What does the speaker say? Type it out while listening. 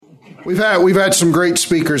We've had some great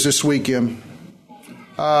speakers this weekend.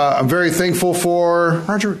 I'm very thankful for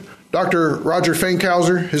Dr. Roger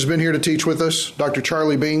Fankhauser has been here to teach with us. Dr.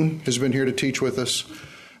 Charlie Bing has been here to teach with us.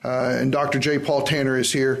 And Dr. J. Paul Tanner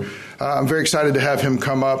is here. I'm very excited to have him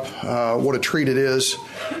come up. What a treat it is.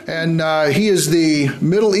 And he is the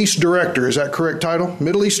Middle East Director. Is that correct title?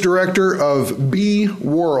 Middle East Director of B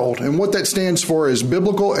World. And what that stands for is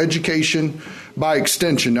Biblical Education by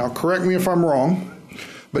Extension. Now, correct me if I'm wrong,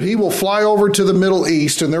 but he will fly over to the Middle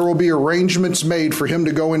East, and there will be arrangements made for him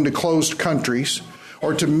to go into closed countries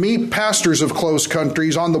or to meet pastors of closed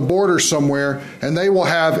countries on the border somewhere, and they will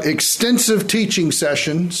have extensive teaching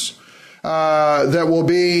sessions that will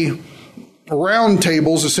be round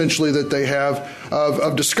tables, essentially, that they have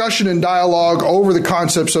of discussion and dialogue over the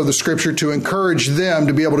concepts of the Scripture to encourage them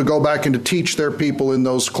to be able to go back and to teach their people in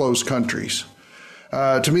those closed countries.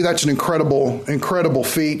 To me, that's an incredible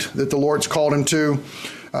feat that the Lord's called him to.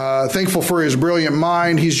 Thankful for his brilliant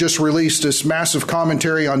mind. He's just released this massive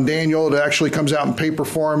commentary on Daniel. It actually comes out in paper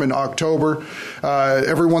form in October.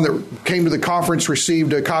 Everyone that came to the conference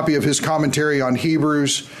received a copy of his commentary on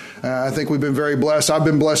Hebrews. I think we've been very blessed. I've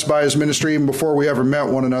been blessed by his ministry even before we ever met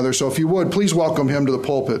one another. So if you would, please welcome him to the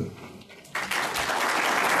pulpit.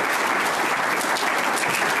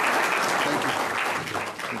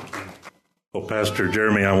 Well, Pastor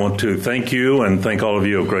Jeremy, I want to thank you and thank all of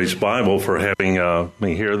you of Grace Bible for having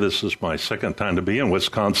me here. This is my second time to be in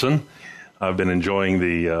Wisconsin. I've been enjoying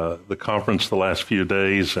the conference the last few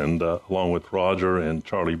days, and along with Roger and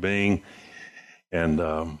Charlie Bing, and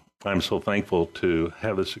I'm so thankful to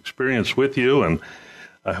have this experience with you, and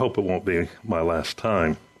I hope it won't be my last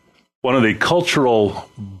time. One of the cultural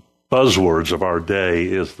buzzwords of our day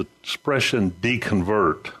is the expression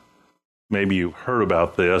deconvert. Maybe you've heard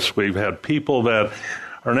about this. We've had people that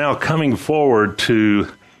are now coming forward to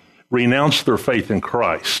renounce their faith in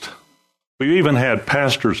Christ. We've even had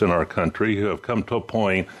pastors in our country who have come to a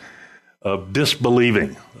point of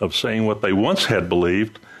disbelieving, of saying what they once had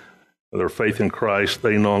believed, their faith in Christ,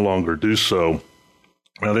 they no longer do so.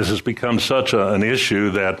 Now, this has become such an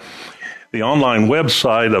issue that the online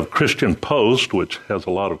website of Christian Post, which has a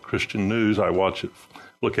lot of Christian news, I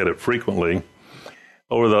look at it frequently.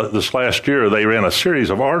 Over this last year, they ran a series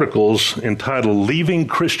of articles entitled Leaving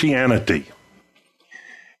Christianity.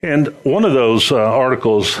 And one of those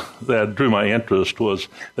articles that drew my interest was,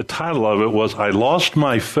 the title of it was, I Lost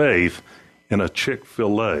My Faith in a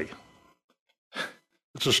Chick-fil-A.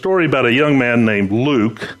 It's a story about a young man named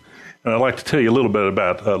Luke, and I'd like to tell you a little bit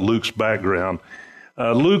about Luke's background.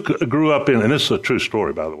 Luke grew up and this is a true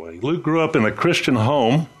story, by the way. Luke grew up in a Christian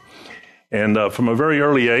home, and from a very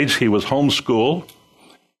early age, he was homeschooled.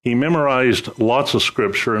 He memorized lots of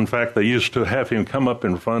Scripture. In fact, they used to have him come up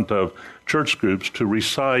in front of church groups to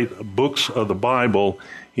recite books of the Bible.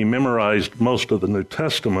 He memorized most of the New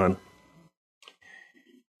Testament.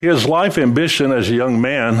 His life ambition as a young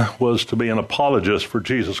man was to be an apologist for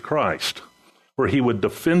Jesus Christ, where he would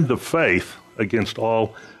defend the faith against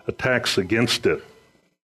all attacks against it.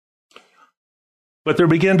 But there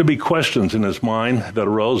began to be questions in his mind that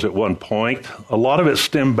arose at one point. A lot of it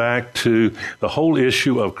stemmed back to the whole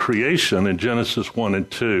issue of creation in Genesis 1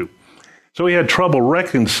 and 2. So he had trouble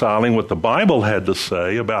reconciling what the Bible had to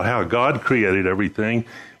say about how God created everything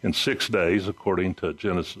in 6 days, according to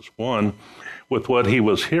Genesis 1, with what he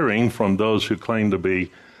was hearing from those who claimed to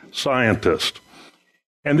be scientists.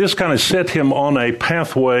 And this kind of set him on a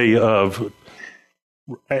pathway of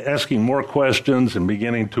asking more questions and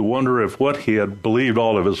beginning to wonder if what he had believed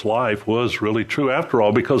all of his life was really true after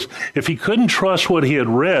all, because if he couldn't trust what he had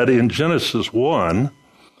read in Genesis 1,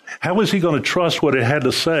 how was he going to trust what it had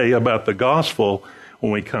to say about the gospel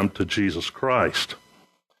when we come to Jesus Christ?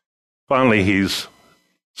 Finally, he's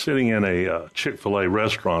sitting in a Chick-fil-A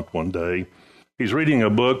restaurant one day. He's reading a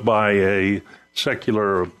book by a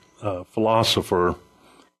secular philosopher,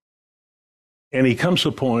 and he comes to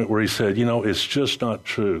a point where he said, it's just not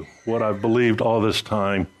true. What I've believed all this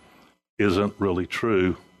time isn't really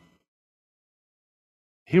true.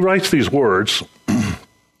 He writes these words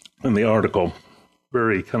in the article,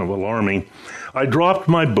 very kind of alarming. I dropped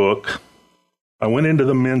my book. I went into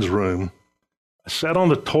the men's room. I sat on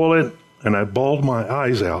the toilet, and I bawled my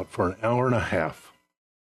eyes out for an hour and a half.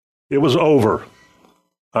 It was over.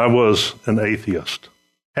 I was an atheist.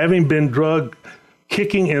 Having been drugged,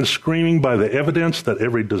 kicking and screaming by the evidence that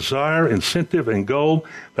every desire, incentive, and goal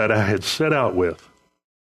that I had set out with.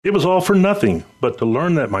 It was all for nothing but to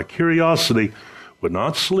learn that my curiosity would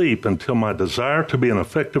not sleep until my desire to be an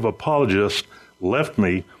effective apologist left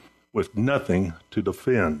me with nothing to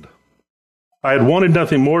defend. I had wanted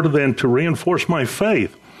nothing more than to reinforce my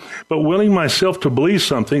faith, But willing myself to believe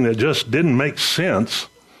something that just didn't make sense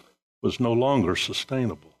was no longer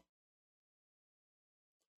sustainable.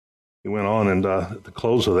 He went on and at the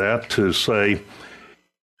close of that to say,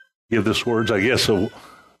 give this words, I guess, a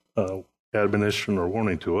admonition or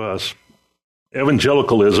warning to us.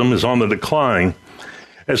 Evangelicalism is on the decline.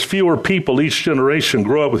 As fewer people each generation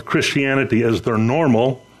grow up with Christianity as their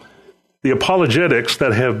normal, the apologetics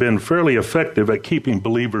that have been fairly effective at keeping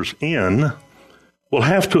believers in will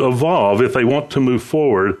have to evolve if they want to move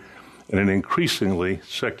forward in an increasingly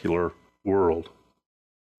secular world.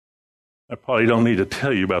 I probably don't need to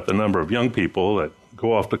tell you about the number of young people that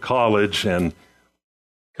go off to college and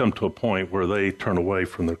come to a point where they turn away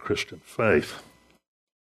from their Christian faith.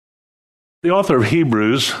 The author of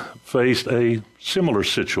Hebrews faced a similar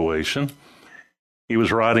situation. He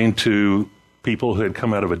was writing to people who had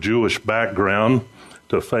come out of a Jewish background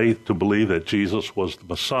to faith, to believe that Jesus was the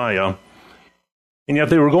Messiah. And yet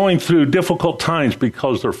they were going through difficult times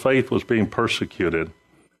because their faith was being persecuted.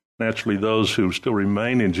 Naturally, those who still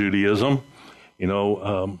remained in Judaism,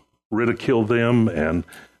 ridiculed them and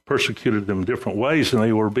persecuted them in different ways, and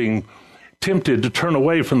they were being tempted to turn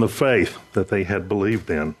away from the faith that they had believed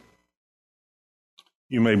in.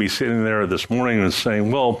 You may be sitting there this morning and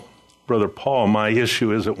saying, well, Brother Paul, my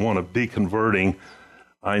issue isn't one of deconverting.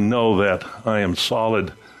 I know that I am a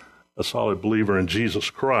solid believer in Jesus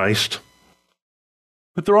Christ.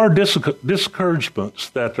 But there are discouragements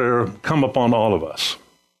that come upon all of us.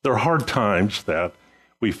 There are hard times that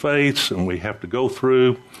we face and we have to go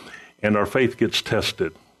through, and our faith gets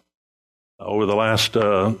tested. Over the last,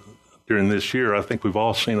 during this year, I think we've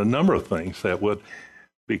all seen a number of things that would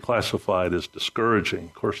be classified as discouraging.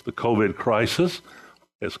 Of course, the COVID crisis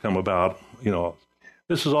has come about.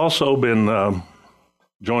 This has also been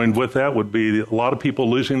joined with that would be a lot of people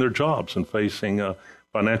losing their jobs and facing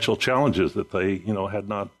financial challenges that they, had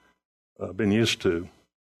not been used to.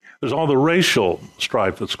 There's all the racial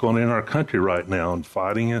strife that's going on in our country right now and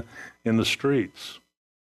fighting in the streets.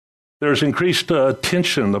 There's increased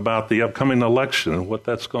tension about the upcoming election and what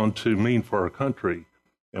that's going to mean for our country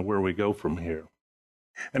and where we go from here.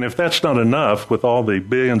 And if that's not enough, with all the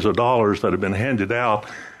billions of dollars that have been handed out,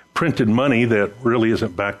 printed money that really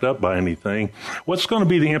isn't backed up by anything, what's going to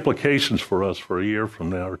be the implications for us for a year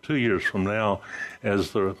from now or 2 years from now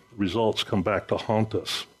as the results come back to haunt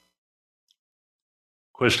us?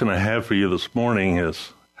 Question I have for you this morning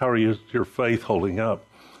is, how are your faith holding up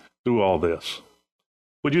through all this?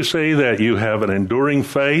 Would you say that you have an enduring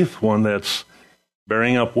faith, one that's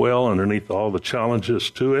bearing up well underneath all the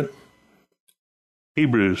challenges to it?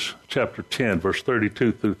 Hebrews chapter 10, verse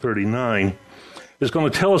 32 through 39 is going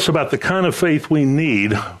to tell us about the kind of faith we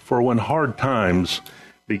need for when hard times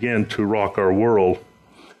begin to rock our world.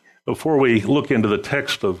 Before we look into the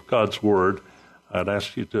text of God's Word, I'd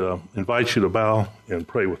invite you to bow and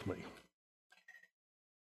pray with me.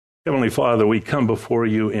 Heavenly Father, we come before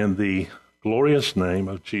you in the glorious name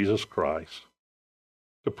of Jesus Christ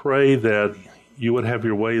to pray that you would have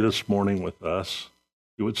your way this morning with us.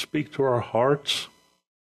 You would speak to our hearts.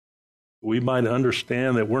 We might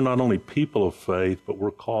understand that we're not only people of faith, but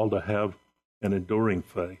we're called to have an enduring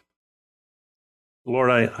faith.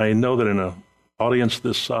 Lord, I know that in an audience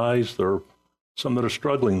this size, there are some that are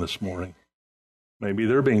struggling this morning. Maybe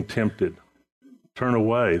they're being tempted to turn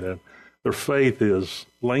away, that their faith is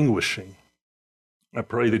languishing. I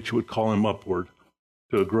pray that you would call them upward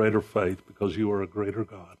to a greater faith, because you are a greater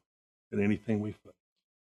God than anything we face.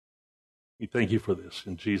 We thank you for this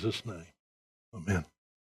in Jesus' name. Amen.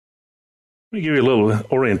 Let me give you a little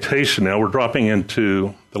orientation now. We're dropping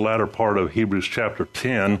into the latter part of Hebrews chapter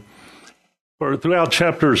 10. Throughout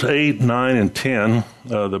chapters 8, 9, and 10,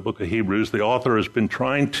 the book of Hebrews, the author has been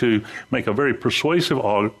trying to make a very persuasive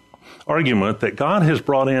argument that God has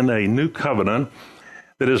brought in a new covenant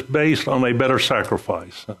that is based on a better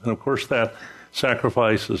sacrifice. And of course, that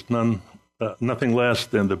sacrifice is nothing less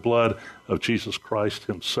than the blood of Jesus Christ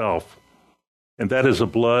himself. And that is a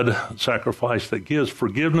blood sacrifice that gives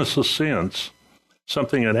forgiveness of sins,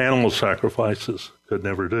 something that animal sacrifices could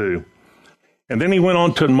never do. And then he went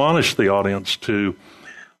on to admonish the audience to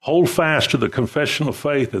hold fast to the confession of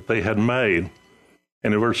faith that they had made.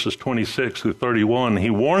 And in verses 26 through 31, he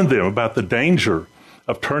warned them about the danger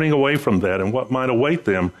of turning away from that and what might await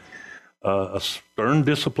them, a stern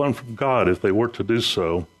discipline from God if they were to do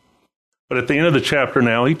so. But at the end of the chapter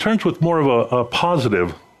now, he turns with more of a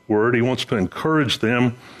positive word. He wants to encourage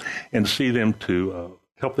them and see them to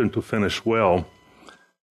help them to finish well.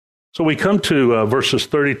 So we come to verses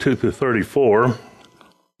 32 through 34,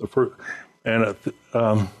 and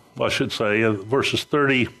well, I should say, verses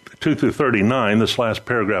 32 through 39, this last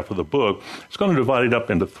paragraph of the book, it's going to divide it up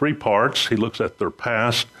into three parts. He looks at their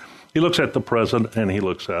past, he looks at the present, and he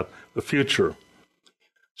looks at the future.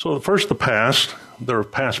 So first, the past. There are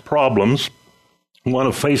past problems, one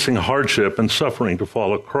of facing hardship and suffering to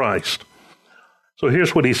follow Christ. So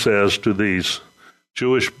here's what he says to these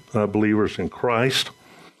Jewish believers in Christ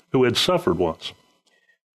who had suffered once.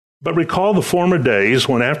 But recall the former days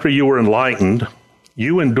when, after you were enlightened,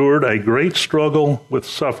 you endured a great struggle with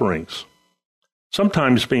sufferings,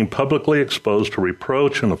 sometimes being publicly exposed to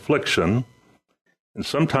reproach and affliction, and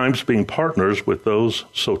sometimes being partners with those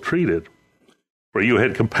so treated. For you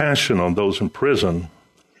had compassion on those in prison,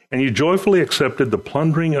 and you joyfully accepted the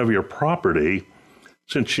plundering of your property,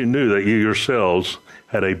 since you knew that you yourselves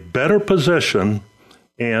had a better possession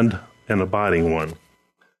and an abiding one.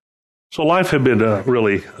 So life had been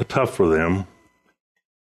really tough for them.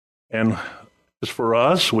 And as for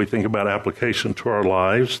us, we think about application to our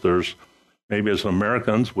lives. There's maybe as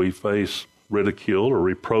Americans, we face ridicule or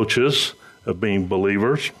reproaches of being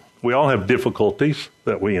believers. We all have difficulties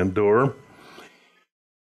that we endure.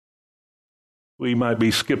 We might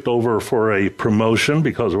be skipped over for a promotion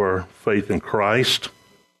because of our faith in Christ.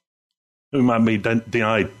 We might be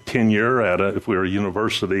denied tenure if we're a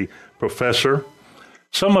university professor.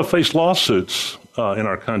 Some have faced lawsuits in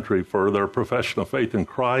our country for their profession of faith in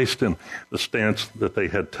Christ and the stance that they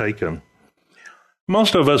had taken.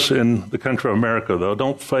 Most of us in the country of America, though,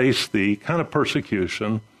 don't face the kind of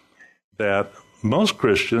persecution that most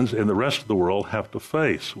Christians in the rest of the world have to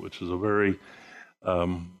face, which is a very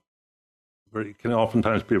can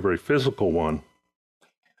oftentimes be a very physical one.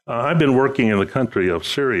 I've been working in the country of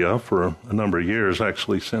Syria for a number of years,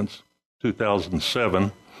 actually since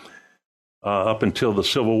 2007. Up until the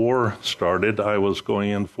Civil War started, I was going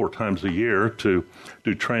in 4 times a year to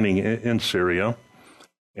do training in Syria.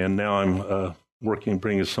 And now I'm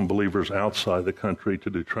bringing some believers outside the country to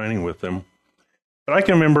do training with them. But I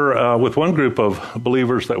can remember with one group of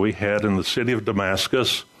believers that we had in the city of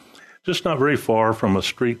Damascus, just not very far from a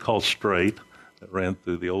street called Straight that ran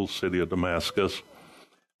through the old city of Damascus.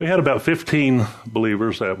 We had about 15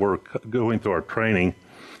 believers that were going through our training,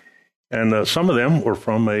 and some of them were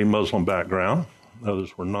from a Muslim background,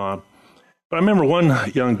 others were not. But I remember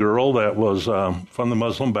one young girl that was from the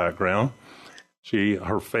Muslim background.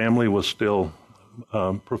 Her family was still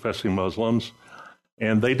professing Muslims,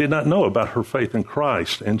 and they did not know about her faith in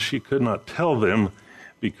Christ, and she could not tell them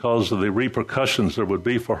because of the repercussions there would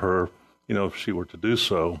be for her, if she were to do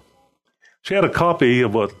so. She had a copy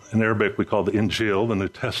of what in Arabic we call the Injil, the New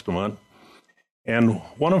Testament, and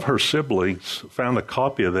one of her siblings found a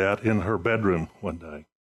copy of that in her bedroom one day.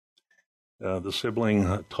 The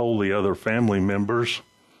sibling told the other family members,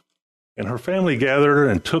 and her family gathered her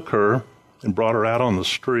and took her and brought her out on the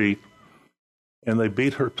street, and they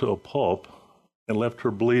beat her to a pulp and left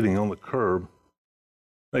her bleeding on the curb.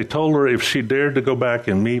 They told her if she dared to go back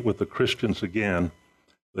and meet with the Christians again,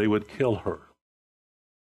 they would kill her.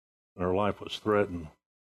 And her life was threatened.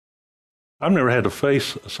 I've never had to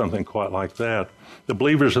face something quite like that. The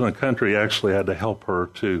believers in the country actually had to help her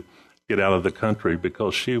to get out of the country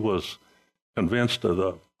because she was convinced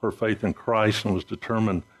of her faith in Christ and was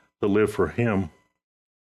determined to live for Him.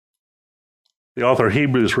 The author of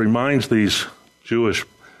Hebrews reminds these Jewish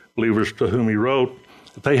believers to whom he wrote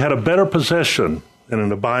that they had a better possession and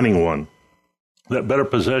an abiding one. That better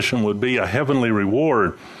possession would be a heavenly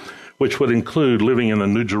reward, which would include living in the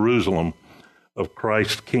New Jerusalem of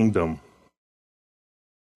Christ's kingdom.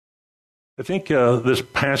 I think this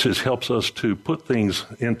passage helps us to put things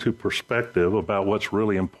into perspective about what's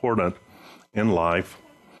really important in life.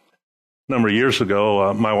 A number of years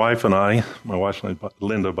ago, my wife's name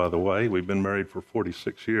Linda, by the way, we've been married for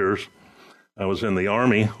 46 years. I was in the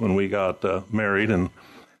Army when we got married, and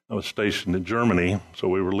I was stationed in Germany, so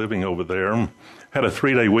we were living over there. Had a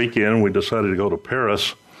 3-day weekend. We decided to go to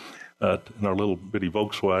Paris in our little bitty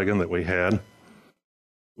Volkswagen that we had.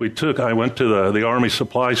 I went to the Army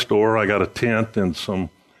supply store. I got a tent and some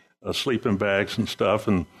sleeping bags and stuff,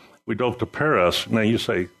 and we drove to Paris. Now you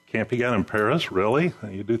say, camping out in Paris, really?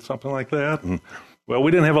 You do something like that? And well,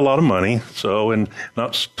 we didn't have a lot of money, and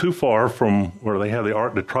not too far from where they have the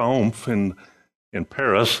Arc de Triomphe in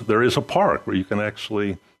Paris, there is a park where you can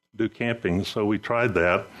actually do camping. So we tried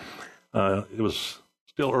that. It was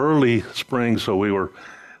still early spring, so it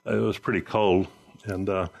was pretty cold. And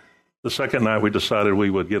the second night, we decided we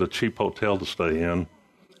would get a cheap hotel to stay in.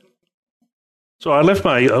 So I left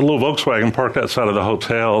my little Volkswagen parked outside of the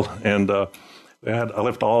hotel, and I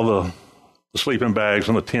left all the sleeping bags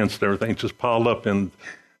and the tents and everything just piled up in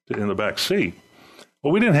the back seat.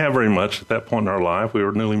 Well, we didn't have very much at that point in our life. We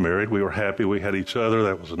were newly married. We were happy we had each other.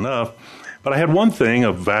 That was enough. But I had one thing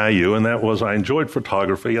of value, and that was I enjoyed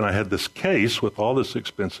photography, and I had this case with all this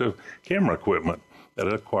expensive camera equipment that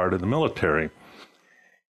I acquired in the military.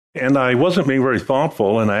 And I wasn't being very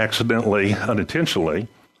thoughtful, and I accidentally, unintentionally,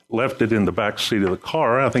 left it in the back seat of the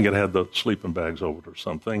car. I think it had the sleeping bags over it or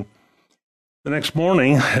something. The next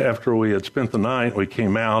morning, after we had spent the night, we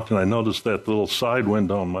came out, and I noticed that the little side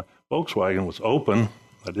window on my Volkswagen was open.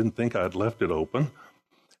 I didn't think I had left it open.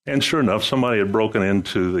 And sure enough, somebody had broken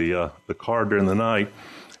into the car during the night,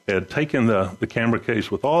 had taken the camera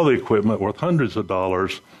case with all the equipment worth hundreds of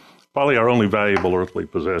dollars, probably our only valuable earthly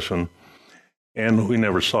possession, and we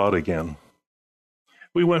never saw it again.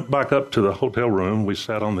 We went back up to the hotel room. We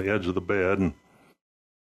sat on the edge of the bed, and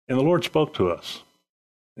the Lord spoke to us.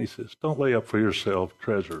 He says, don't lay up for yourself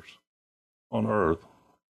treasures on earth,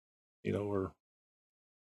 where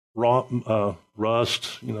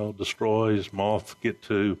rust, destroys, moths get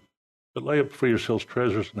to, but lay up for yourselves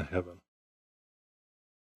treasures in heaven.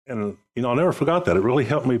 And, I never forgot that. It really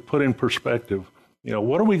helped me put in perspective,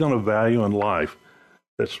 what are we going to value in life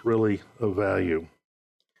that's really of value?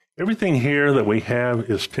 Everything here that we have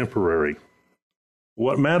is temporary.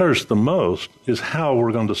 What matters the most is how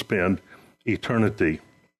we're going to spend eternity.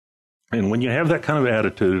 And when you have that kind of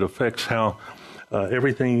attitude, it affects how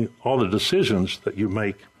all the decisions that you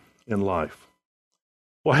make in life.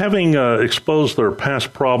 Well, having exposed their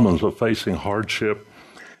past problems of facing hardship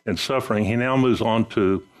and suffering, he now moves on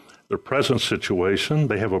to their present situation.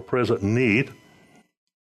 They have a present need,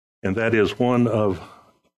 and that is one of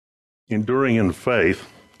enduring in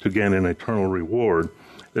faith to gain an eternal reward.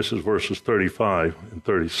 This is verses 35 and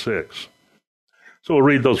 36. So we'll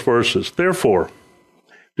read those verses. Therefore,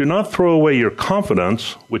 do not throw away your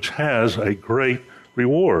confidence, which has a great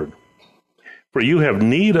reward. For you have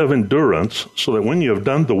need of endurance, so that when you have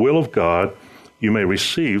done the will of God, you may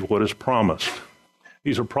receive what is promised.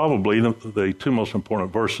 These are probably the two most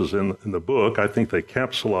important verses in the book. I think they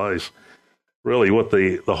capsulize really what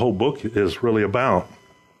the whole book is really about.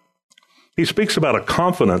 He speaks about a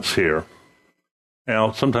confidence here.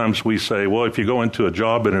 Now, sometimes we say, well, if you go into a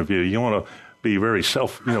job interview, you want to be very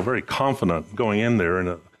very confident going in there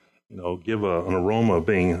and, give an aroma of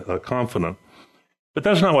being confident. But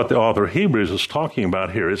that's not what the author of Hebrews is talking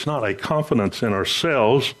about here. It's not a confidence in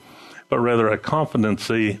ourselves, but rather a confidence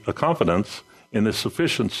in the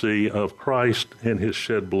sufficiency of Christ and his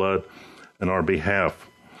shed blood in our behalf.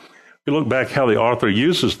 If you look back how the author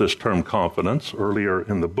uses this term confidence earlier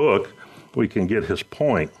in the book, we can get his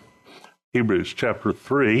point. Hebrews chapter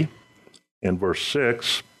 3 and verse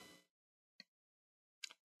 6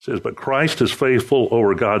 says, but Christ is faithful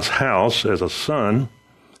over God's house as a son,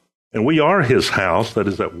 and we are his house, that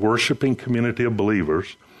is that worshiping community of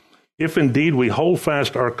believers, if indeed we hold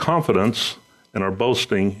fast our confidence and our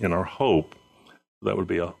boasting in our hope. That would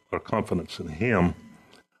be our confidence in him.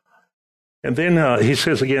 And then he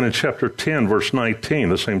says again in chapter 10, verse 19,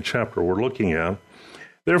 the same chapter we're looking at,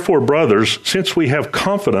 therefore, brothers, since we have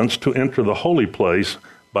confidence to enter the holy place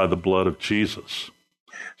by the blood of Jesus.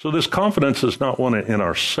 So this confidence is not one in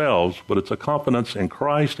ourselves, but it's a confidence in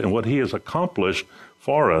Christ and what he has accomplished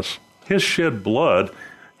for us. His shed blood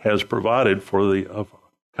has provided for the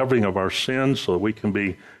covering of our sins so that we can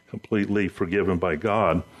be completely forgiven by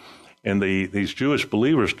God. And these Jewish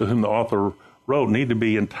believers to whom the author wrote need to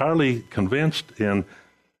be entirely convinced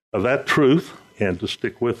of that truth and to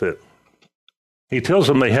stick with it. He tells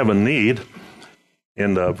them they have a need.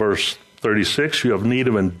 In verse 36, you have need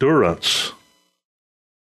of endurance.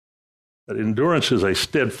 That endurance is a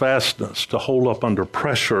steadfastness to hold up under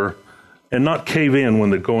pressure and not cave in when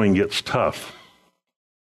the going gets tough.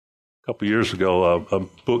 A couple years ago, a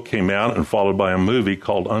book came out and followed by a movie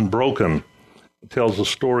called Unbroken. It tells a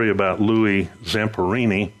story about Louis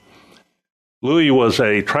Zamperini. Louis was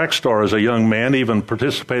a track star as a young man, even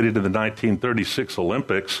participated in the 1936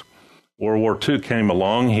 Olympics. World War II came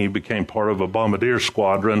along. He became part of a bombardier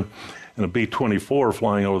squadron in a B-24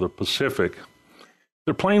 flying over the Pacific.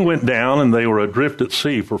 Their plane went down and they were adrift at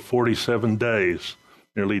sea for 47 days.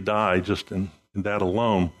 Nearly died just in that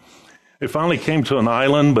alone. They finally came to an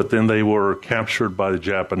island, but then they were captured by the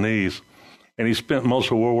Japanese. And he spent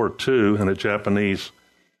most of World War II in a Japanese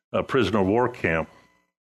prisoner of war camp.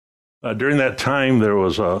 During that time, there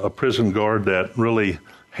was a prison guard that really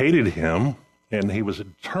hated him, and he was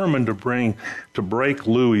determined to break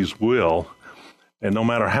Louis's will. And no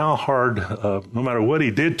matter how hard, no matter what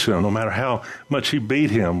he did to him, no matter how much he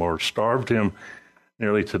beat him or starved him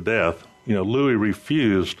nearly to death, Louis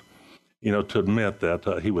refused, to admit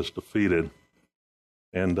that he was defeated.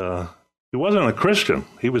 And He wasn't a Christian.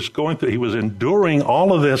 He was enduring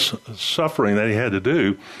all of this suffering that he had to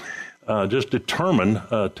do, just determined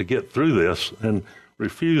to get through this and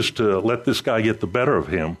refused to let this guy get the better of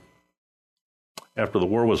him. After the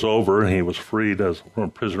war was over and he was freed as a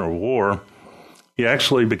prisoner of war, he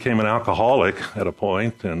actually became an alcoholic at a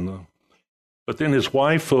point, but then his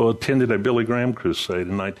wife attended a Billy Graham crusade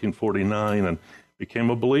in 1949 and became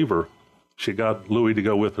a believer. She got Louis to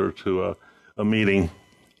go with her to a meeting,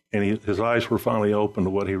 and his eyes were finally open to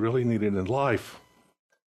what he really needed in life.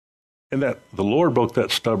 And that the Lord broke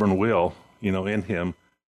that stubborn will, in him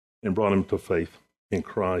and brought him to faith in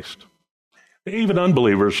Christ. Even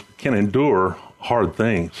unbelievers can endure hard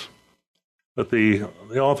things. But the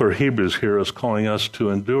author of Hebrews here is calling us to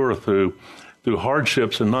endure through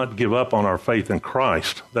hardships and not give up on our faith in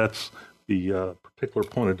Christ. That's the particular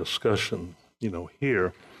point of discussion,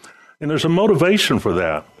 here. And there's a motivation for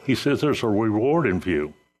that. He says there's a reward in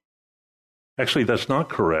view. Actually, that's not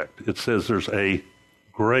correct. It says there's a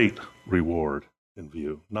great reward in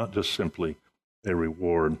view, not just simply a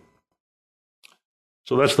reward.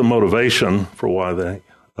 So that's the motivation for why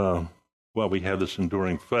we have this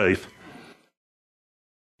enduring faith.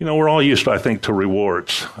 We're all used, I think, to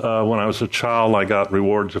rewards. When I was a child, I got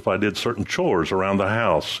rewards if I did certain chores around the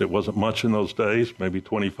house. It wasn't much in those days, maybe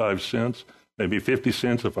 25 cents, maybe 50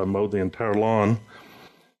 cents if I mowed the entire lawn.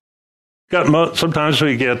 Sometimes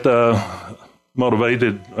we get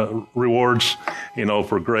motivated rewards,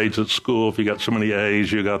 for grades at school. If you got so many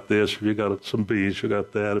A's, you got this. If you got some B's, you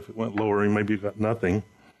got that. If it went lower, maybe you got nothing.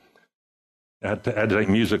 I had to take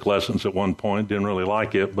music lessons at one point. Didn't really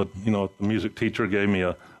like it, but, the music teacher gave me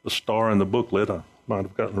a star in the booklet. I might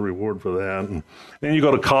have gotten a reward for that. And then you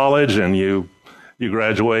go to college and you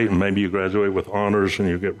graduate, and maybe you graduate with honors and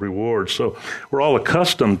you get rewards. So we're all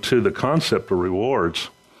accustomed to the concept of rewards.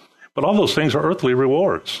 But all those things are earthly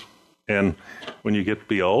rewards. And when you get to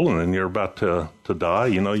be old and then you're about to die,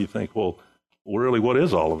 you think, well, really, what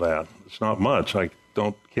is all of that? It's not much. I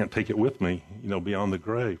can't take it with me, beyond the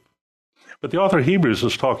grave. But the author of Hebrews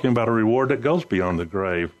is talking about a reward that goes beyond the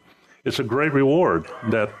grave. It's a great reward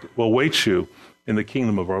that awaits you in the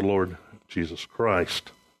kingdom of our Lord Jesus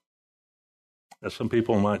Christ. As some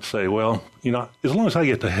people might say, well, as long as I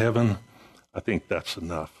get to heaven, I think that's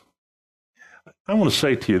enough. I want to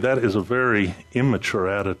say to you, that is a very immature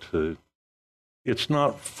attitude. It's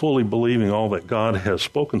not fully believing all that God has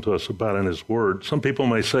spoken to us about in His Word. Some people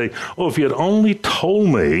may say, oh, if you had only told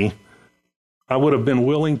me, I would have been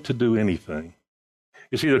willing to do anything.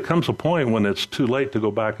 You see, there comes a point when it's too late to go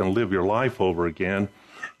back and live your life over again.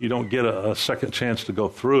 You don't get a second chance to go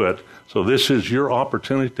through it. So this is your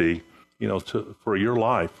opportunity, for your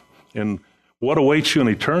life. And what awaits you in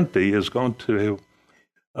eternity is going to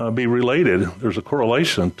be related. There's a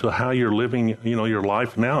correlation to how you're living, your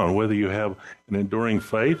life now, and whether you have an enduring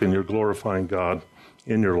faith and you're glorifying God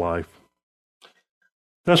in your life.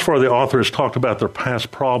 That's where the author has talked about their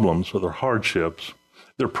past problems or their hardships,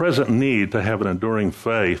 their present need to have an enduring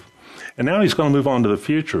faith. And now he's going to move on to the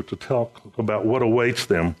future to talk about what awaits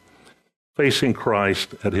them facing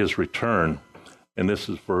Christ at His return. And this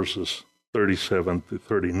is verses 37 through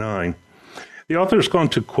 39. The author is going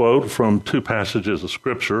to quote from two passages of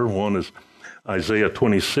Scripture. One is Isaiah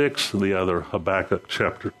 26, and the other Habakkuk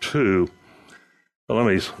chapter 2. But let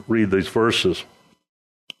me read these verses.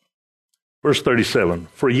 Verse 37,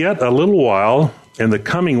 for yet a little while, and the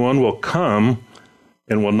coming one will come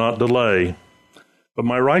and will not delay. But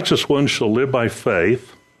my righteous one shall live by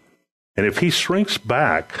faith, and if he shrinks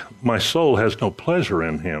back, my soul has no pleasure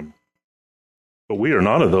in him. But we are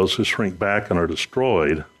not of those who shrink back and are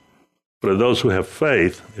destroyed, but of those who have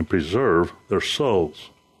faith and preserve their souls.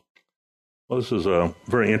 Well, this is a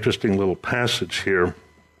very interesting little passage here.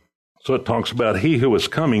 So it talks about he who is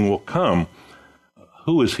coming will come.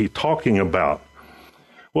 Who is he talking about?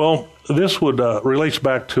 Well, this relates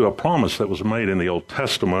back to a promise that was made in the Old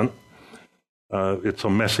Testament. It's a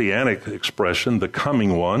messianic expression, the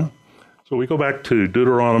coming one. So we go back to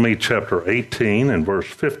Deuteronomy chapter 18 and verse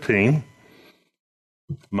 15.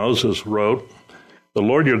 Moses wrote, the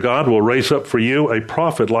Lord your God will raise up for you a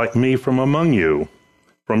prophet like me from among you,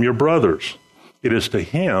 from your brothers. It is to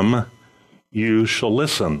him you shall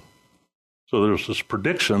listen. So there's this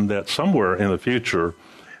prediction that somewhere in the future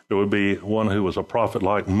there would be one who was a prophet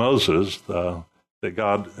like Moses that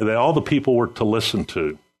all the people were to listen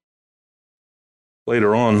to.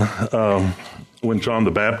 Later on, when John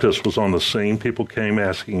the Baptist was on the scene, people came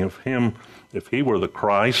asking of him if he were the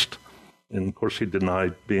Christ, and of course he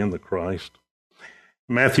denied being the Christ.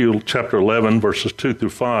 Matthew chapter 11, verses 2 through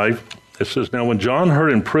 5, it says, now when John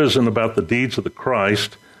heard in prison about the deeds of the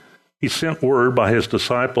Christ, he sent word by his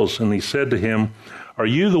disciples, and he said to him, "Are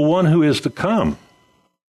you the one who is to come,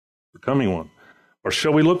 the coming one? Or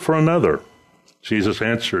shall we look for another?" Jesus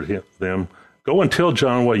answered them, "Go and tell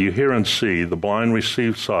John what you hear and see. The blind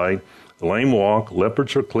receive sight, the lame walk,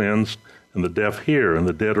 leopards are cleansed, and the deaf hear, and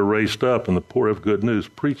the dead are raised up, and the poor have good news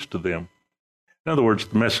preached to them." In other words,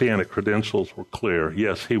 the messianic credentials were clear.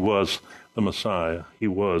 Yes, he was the Messiah. He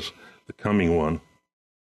was the coming one.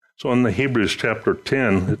 So in the Hebrews chapter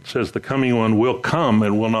 10, it says the coming one will come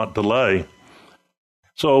and will not delay.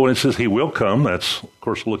 So when it says he will come, that's, of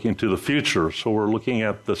course, looking to the future. So we're looking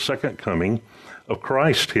at the second coming of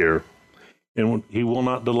Christ here. And he will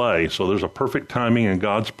not delay. So there's a perfect timing in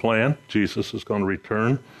God's plan. Jesus is going to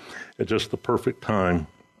return at just the perfect time.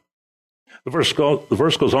 The verse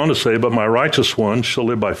goes on to say, "But my righteous one shall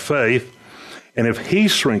live by faith, and if he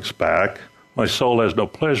shrinks back, my soul has no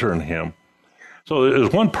pleasure in him." So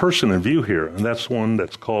there's one person in view here, and that's one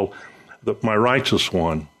that's called my righteous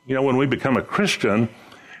one. You know, when we become a Christian,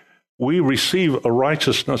 we receive a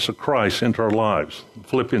righteousness of Christ into our lives.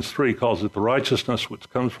 Philippians 3 calls it the righteousness which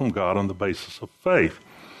comes from God on the basis of faith.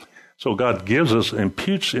 So God gives us,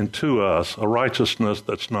 imputes into us a righteousness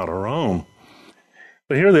that's not our own.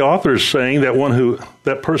 But here the author is saying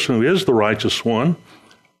that person who is the righteous one,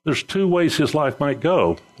 there's two ways his life might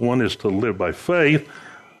go. One is to live by faith.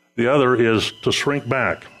 The other is to shrink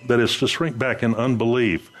back. That is, to shrink back in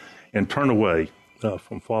unbelief and turn away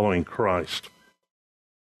from following Christ.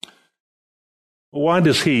 Why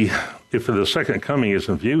does he, if the second coming is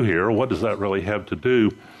in view here, what does that really have to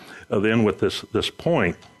do then with this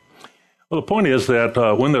point? Well, the point is that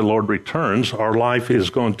when the Lord returns, our life is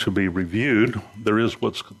going to be reviewed. There is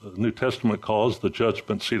what the New Testament calls the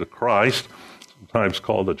judgment seat of Christ, sometimes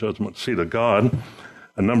called the judgment seat of God.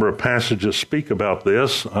 A number of passages speak about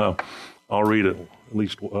this. I'll read at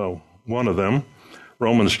least one of them.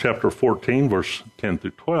 Romans chapter 14, verse 10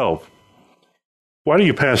 through 12. "Why do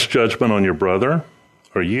you pass judgment on your brother?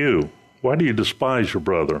 Or you? Why do you despise your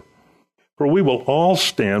brother? For we will all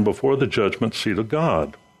stand before the judgment seat of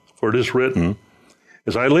God. For it is written,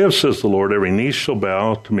 'As I live, says the Lord, every knee shall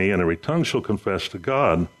bow to me, and every tongue shall confess to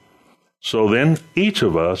God.' So then each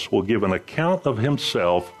of us will give an account of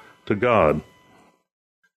himself to God."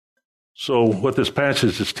 So what this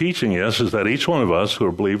passage is teaching us is that each one of us who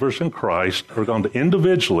are believers in Christ are going to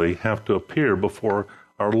individually have to appear before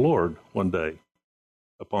our Lord one day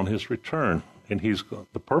upon his return. And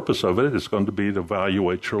the purpose of it is going to be to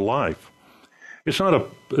evaluate your life.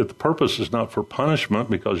 The purpose is not for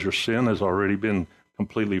punishment because your sin has already been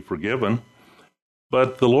completely forgiven.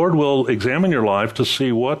 But the Lord will examine your life to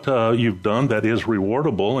see what you've done that is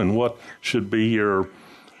rewardable and what should be your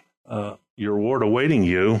reward awaiting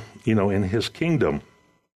you, in his kingdom.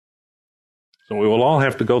 So we will all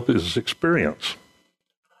have to go through this experience.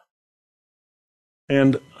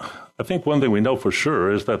 And I think one thing we know for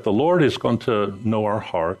sure is that the Lord is going to know our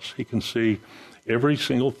hearts. He can see every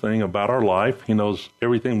single thing about our life. He knows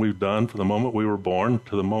everything we've done from the moment we were born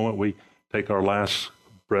to the moment we take our last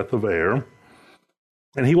breath of air.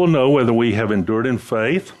 And he will know whether we have endured in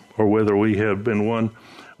faith or whether we have been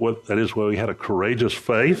whether we had a courageous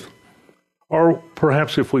faith, or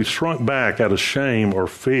perhaps if we've shrunk back out of shame or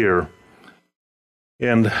fear.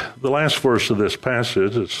 And the last verse of this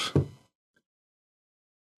passage, it's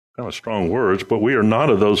kind of strong words, but we are not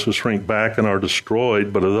of those who shrink back and are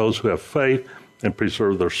destroyed, but of those who have faith and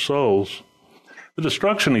preserve their souls. The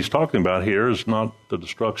destruction he's talking about here is not the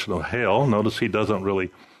destruction of hell. Notice he doesn't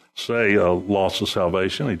really say a loss of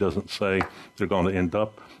salvation. He doesn't say they're going to end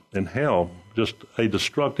up in hell. Just a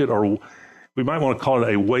destructed, or we might want to call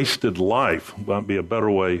it a wasted life, might be a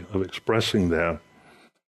better way of expressing that.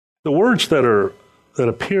 The words that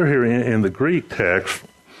appear here in the Greek text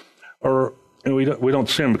are, and we don't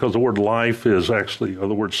see them because the word life is actually, or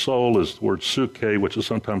the word soul is the word suke, which is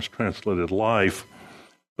sometimes translated life.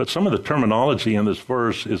 But some of the terminology in this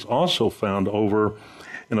verse is also found over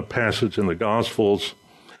in a passage in the Gospels.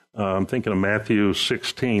 I'm thinking of Matthew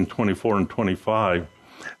 16, 24 and 25.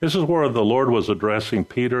 This is where the Lord was addressing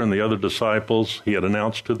Peter and the other disciples. He had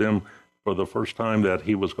announced to them for the first time that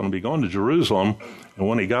he was going to be going to Jerusalem. And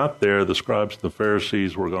when he got there, the scribes and the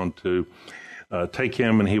Pharisees were going to take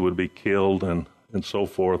him and he would be killed and so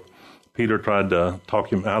forth. Peter tried to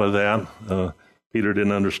talk him out of that. Peter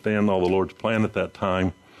didn't understand all the Lord's plan at that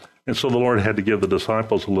time. And so the Lord had to give the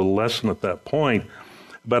disciples a little lesson at that point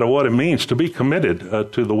about what it means to be committed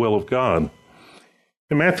to the will of God.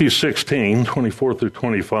 In Matthew 16, 24 through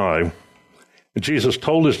 25, Jesus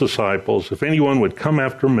told his disciples, "If anyone would come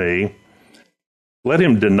after me, let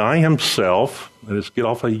him deny himself," that is, get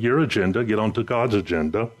off of your agenda, get onto God's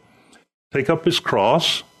agenda, "take up his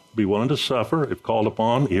cross be willing to suffer, if called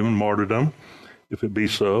upon, even martyrdom, if it be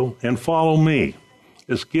so, and follow me.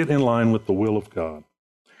 Is get in line with the will of God.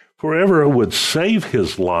 For whoever would save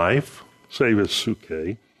his life, save his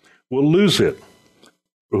suke, will lose it.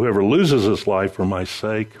 For whoever loses his life for my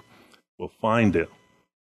sake will find it.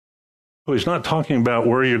 So he's not talking about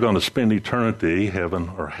where you're going to spend eternity, heaven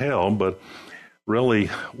or hell, but really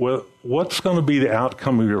what's going to be the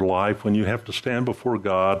outcome of your life when you have to stand before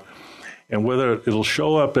God, and whether it'll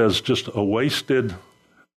show up as just a wasted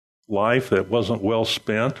life that wasn't well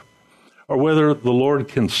spent, or whether the Lord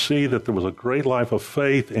can see that there was a great life of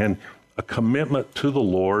faith and a commitment to the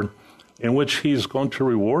Lord in which he's going to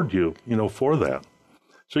reward you, for that.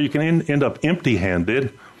 So you can end up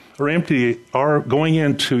empty-handed or going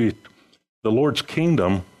into the Lord's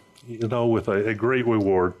kingdom, with a great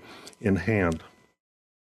reward in hand.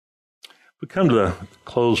 We come to the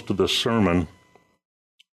close to this sermon.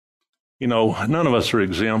 None of us are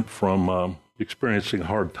exempt from experiencing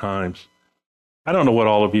hard times. I don't know what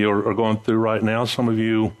all of you are going through right now. Some of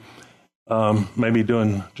you may be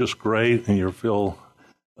doing just great, and you feel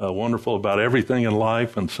wonderful about everything in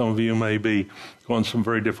life, and some of you may be going some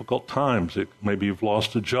very difficult times. Maybe you've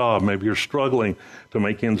lost a job. Maybe you're struggling to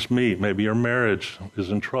make ends meet. Maybe your marriage is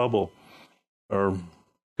in trouble, or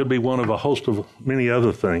could be one of a host of many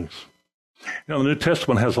other things. The New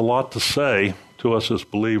Testament has a lot to say to us as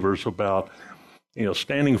believers about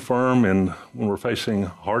standing firm when we're facing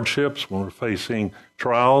hardships, when we're facing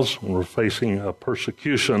trials, when we're facing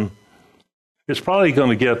persecution. It's probably going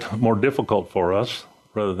to get more difficult for us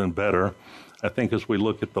rather than better. I think as we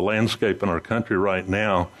look at the landscape in our country right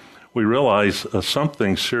now, we realize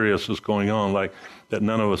something serious is going on, like that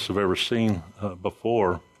none of us have ever seen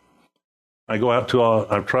before. I've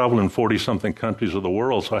traveled in 40-something countries of the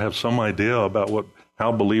world, so I have some idea about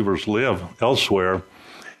how believers live elsewhere.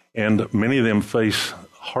 And many of them face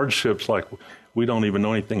hardships like we don't even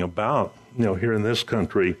know anything about, here in this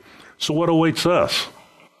country. So what awaits us?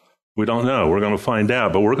 We don't know. We're going to find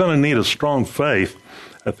out. But we're going to need a strong faith,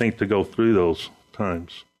 I think, to go through those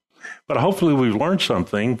times. But hopefully we've learned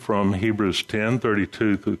something from Hebrews 10,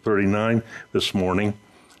 32 through 39 this morning,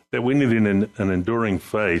 that we need an enduring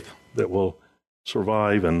faith that will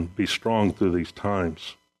survive and be strong through these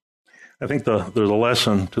times. I think there's a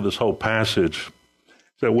lesson to this whole passage,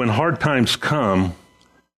 that when hard times come,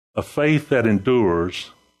 a faith that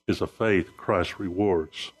endures is a faith Christ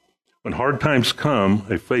rewards. When hard times come,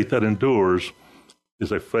 a faith that endures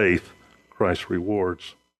is a faith Christ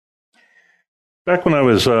rewards. Back when I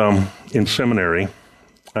was in seminary,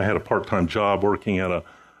 I had a part-time job working at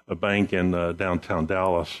a bank in downtown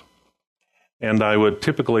Dallas. And I would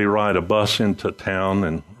typically ride a bus into town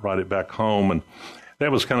and ride it back home. And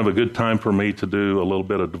that was kind of a good time for me to do a little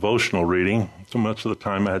bit of devotional reading. So much of the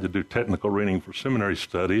time I had to do technical reading for seminary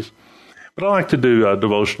studies. But I like to do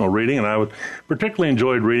devotional reading, and I would particularly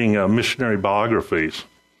enjoyed reading missionary biographies.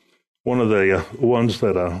 One of the ones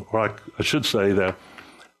that, I should say that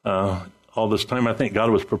all this time I think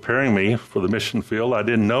God was preparing me for the mission field. I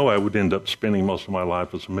didn't know I would end up spending most of my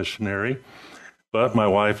life as a missionary. But my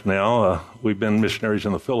wife now, we've been missionaries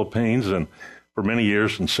in the Philippines and for many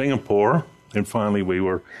years in Singapore. And finally, we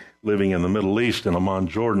were living in the Middle East in Amman,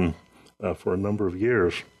 Jordan, for a number of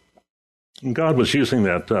years. And God was using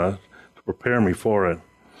that to prepare me for it.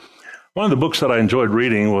 One of the books that I enjoyed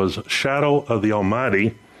reading was Shadow of the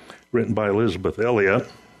Almighty, written by Elisabeth Elliot.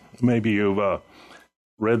 Maybe you've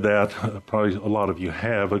read that. Probably a lot of you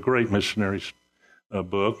have. A great missionary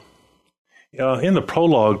book. In the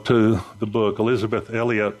prologue to the book, Elisabeth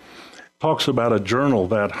Elliot talks about a journal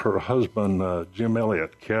that her husband, Jim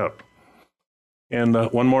Elliot, kept. And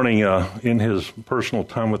one morning in his personal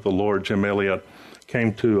time with the Lord, Jim Elliot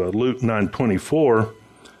came to Luke 9:24, for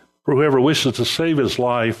whoever wishes to save his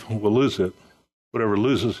life will lose it. Whatever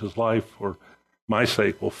loses his life for my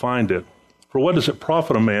sake will find it. For what does it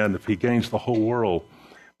profit a man if he gains the whole world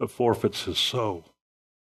but forfeits his soul?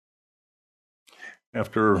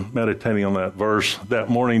 After meditating on that verse, that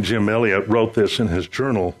morning Jim Elliot wrote this in his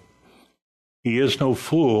journal. He is no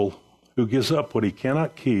fool who gives up what he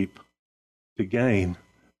cannot keep to gain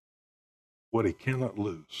what he cannot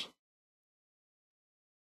lose.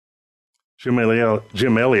 Jim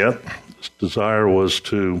Elliot's desire was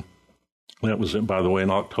to, that was, by the way, in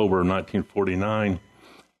October of 1949,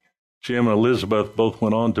 Jim and Elizabeth both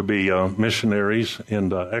went on to be missionaries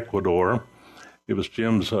in Ecuador. It was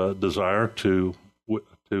Jim's desire to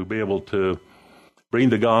be able to bring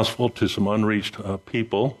the gospel to some unreached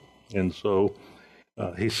people, and so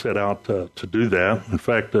he set out to do that. In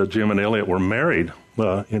fact, Jim and Elliot were married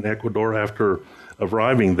in Ecuador after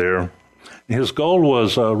arriving there. His goal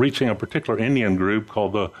was reaching a particular Indian group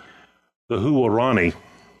called the Huaorani.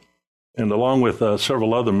 And along with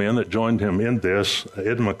several other men that joined him in this,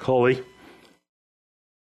 Ed McCully,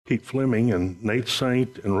 Pete Fleming, and Nate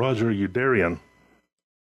Saint, and Roger Udarian.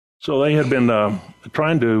 So they had been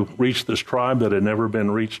trying to reach this tribe that had never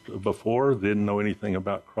been reached before. They didn't know anything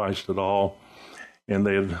about Christ at all. And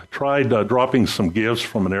they had tried dropping some gifts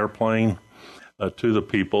from an airplane to the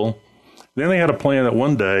people. Then they had a plan that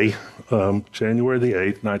one day, January the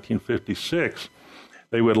 8th, 1956,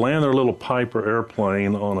 they would land their little Piper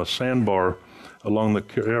airplane on a sandbar along the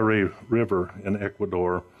Carey River in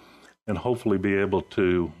Ecuador and hopefully be able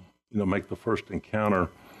to, make the first encounter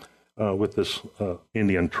with this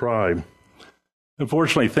Indian tribe.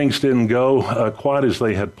 Unfortunately, things didn't go quite as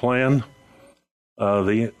they had planned.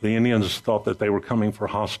 The Indians thought that they were coming for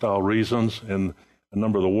hostile reasons, and a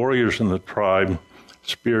number of the warriors in the tribe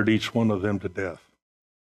speared each one of them to death.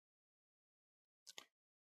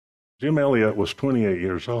 Jim Elliot was 28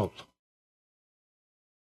 years old.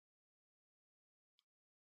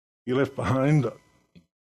 He left behind,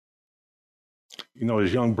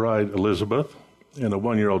 his young bride, Elizabeth, and a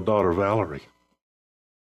 1-year-old daughter, Valerie.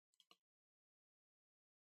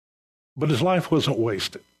 But his life wasn't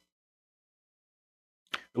wasted.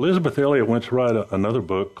 Elizabeth Elliot went to write another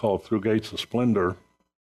book called Through Gates of Splendor.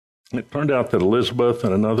 It turned out that Elizabeth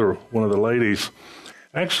and one of the ladies,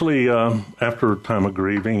 actually, after a time of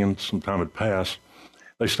grieving and some time had passed,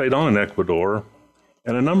 they stayed on in Ecuador,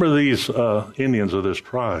 and a number of these Indians of this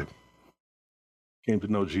tribe came to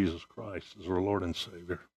know Jesus Christ as their Lord and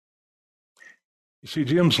Savior. You see,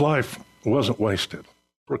 Jim's life wasn't wasted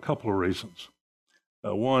for a couple of reasons.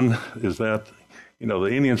 One is that,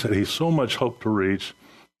 the Indians that he so much hoped to reach,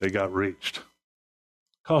 they got reached.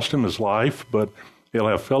 Cost him his life, but he'll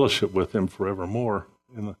have fellowship with him forevermore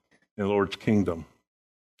in the Lord's kingdom.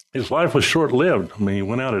 His life was short-lived. He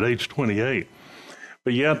went out at age 28.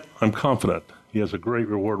 But yet, I'm confident he has a great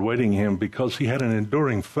reward waiting him because he had an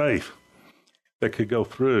enduring faith that could go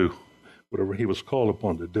through whatever he was called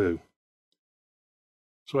upon to do.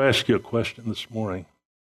 So I ask you a question this morning.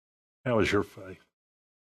 How is your faith?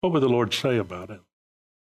 What would the Lord say about it?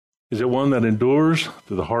 Is it one that endures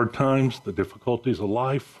through the hard times, the difficulties of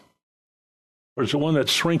life? Or is it one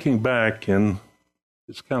that's shrinking back and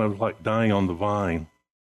it's kind of like dying on the vine?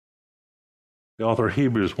 The author of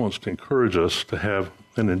Hebrews wants to encourage us to have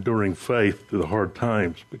an enduring faith through the hard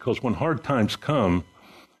times, because when hard times come,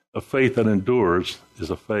 a faith that endures is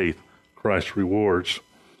a faith Christ rewards.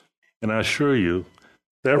 And I assure you,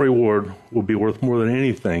 that reward will be worth more than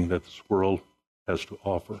anything that this world has to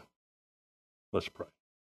offer. Let's pray.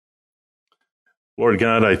 Lord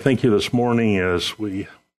God, I thank you this morning as we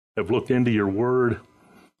have looked into your word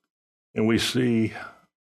and we see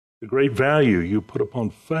the great value you put upon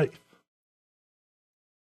faith,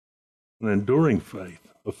 an enduring faith,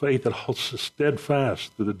 a faith that holds us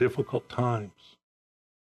steadfast through the difficult times.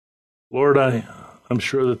 Lord, I'm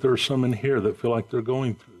sure that there are some in here that feel like they're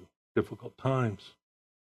going through difficult times.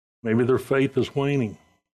 Maybe their faith is waning.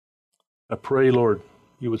 I pray, Lord,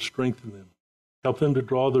 you would strengthen them. Help them to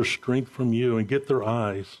draw their strength from you and get their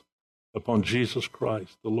eyes upon Jesus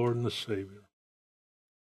Christ, the Lord and the Savior.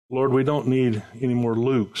 Lord, we don't need any more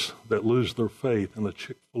Lukes that lose their faith in a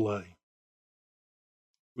Chick-fil-A.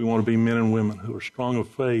 We want to be men and women who are strong of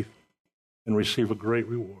faith and receive a great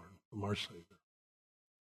reward from our Savior.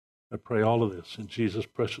 I pray all of this in Jesus'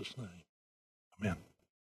 precious name. Amen.